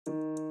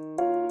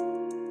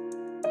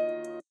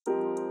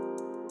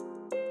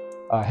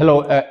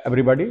Hello,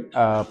 everybody.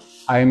 I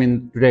am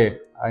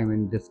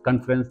in this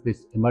conference,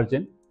 this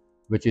Emergent,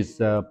 which is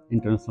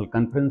international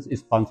conference, is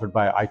sponsored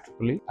by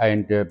IEEE,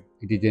 and it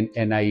is in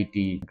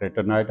NIET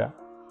Greater Noida.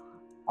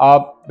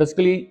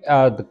 Basically,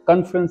 the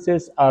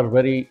conferences are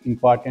very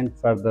important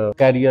for the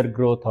career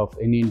growth of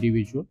any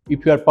individual.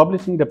 If you are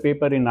publishing the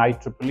paper in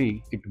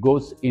IEEE, it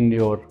goes in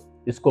your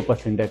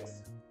Scopus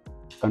Index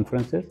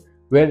conferences,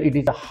 where it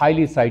is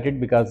highly cited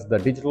because the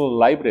digital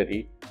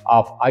library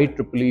of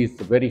IEEE is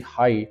very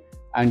high,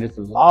 and it's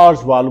a large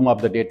volume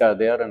of the data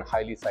there, and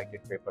highly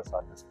cited papers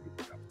are displayed.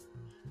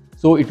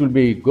 So it will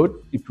be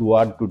good if you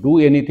want to do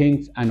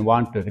anything and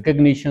want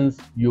recognitions,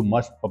 you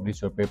must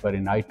publish your paper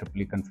in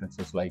IEEE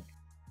conferences like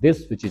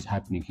this, which is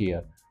happening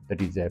here, that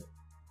is a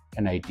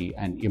NIT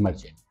and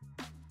Emergent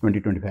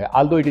 2025.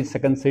 Although it is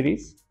second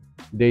series,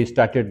 they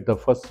started the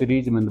first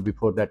series, even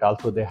before that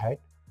also they had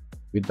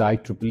with the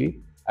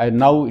IEEE, and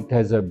now it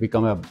has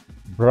become a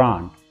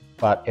brand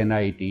for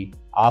NIT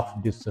of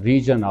this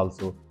region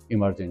also,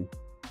 Emergent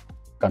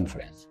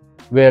Conference,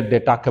 where they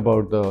talk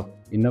about the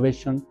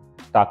innovation,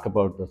 talk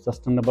about the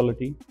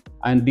sustainability,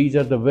 and these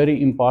are the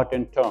very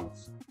important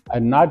terms,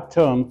 and not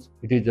terms,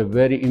 it is a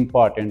very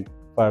important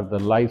for the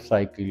life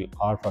cycle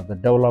or for the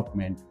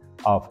development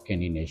of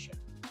any nation.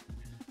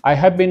 I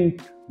have been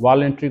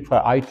volunteering for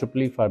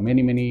IEEE for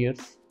many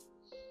years.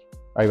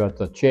 I was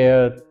the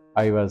chair,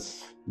 I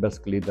was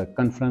basically the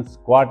conference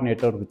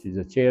coordinator, which is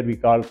a chair we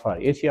call for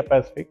Asia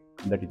Pacific,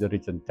 that is the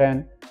region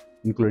 10,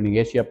 including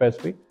Asia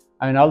Pacific.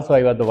 And also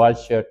I was the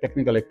vice chair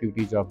technical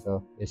activities of the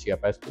Asia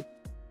Pacific.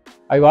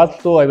 I was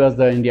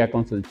the India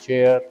Council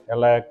chair,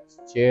 elect,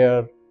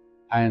 chair,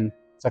 and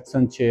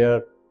section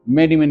chair,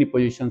 many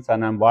positions,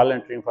 and I'm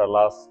volunteering for the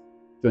last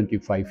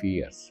 25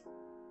 years.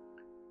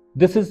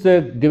 This is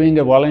giving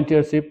a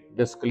volunteership,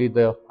 basically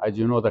as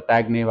you know, the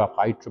tag name of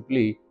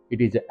IEEE, it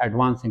is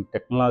advancing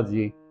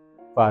technology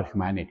for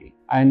humanity.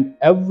 And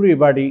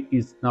everybody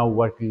is now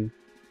working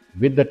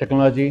with the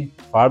technology,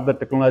 for the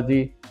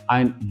technology,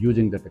 and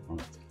using the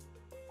technology.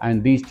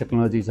 And these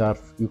technologies are,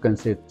 you can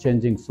say,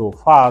 changing so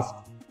fast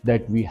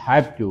that we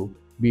have to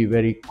be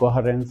very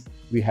coherent,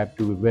 we have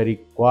to be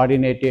very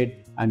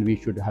coordinated, and we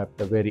should have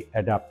the very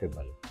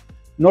adaptable.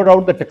 No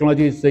doubt the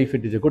technology is, if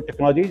it is a good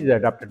technology, it is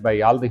adapted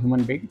by all the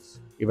human beings,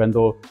 even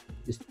though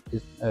it's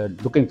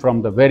looking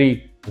from the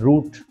very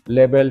root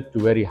level to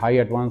very high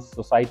advanced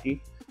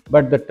society.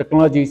 But the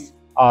technologies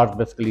are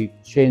basically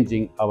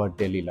changing our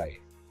daily life.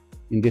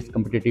 In this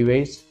competitive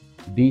age,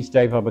 these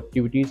type of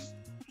activities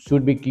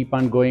should be keep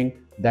on going.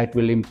 That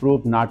will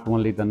improve not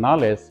only the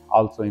knowledge,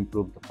 also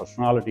improve the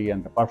personality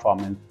and the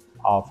performance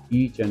of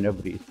each and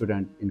every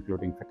student,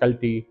 including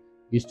faculty,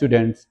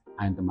 students,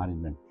 and the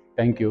management.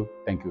 Thank you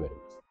very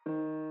much.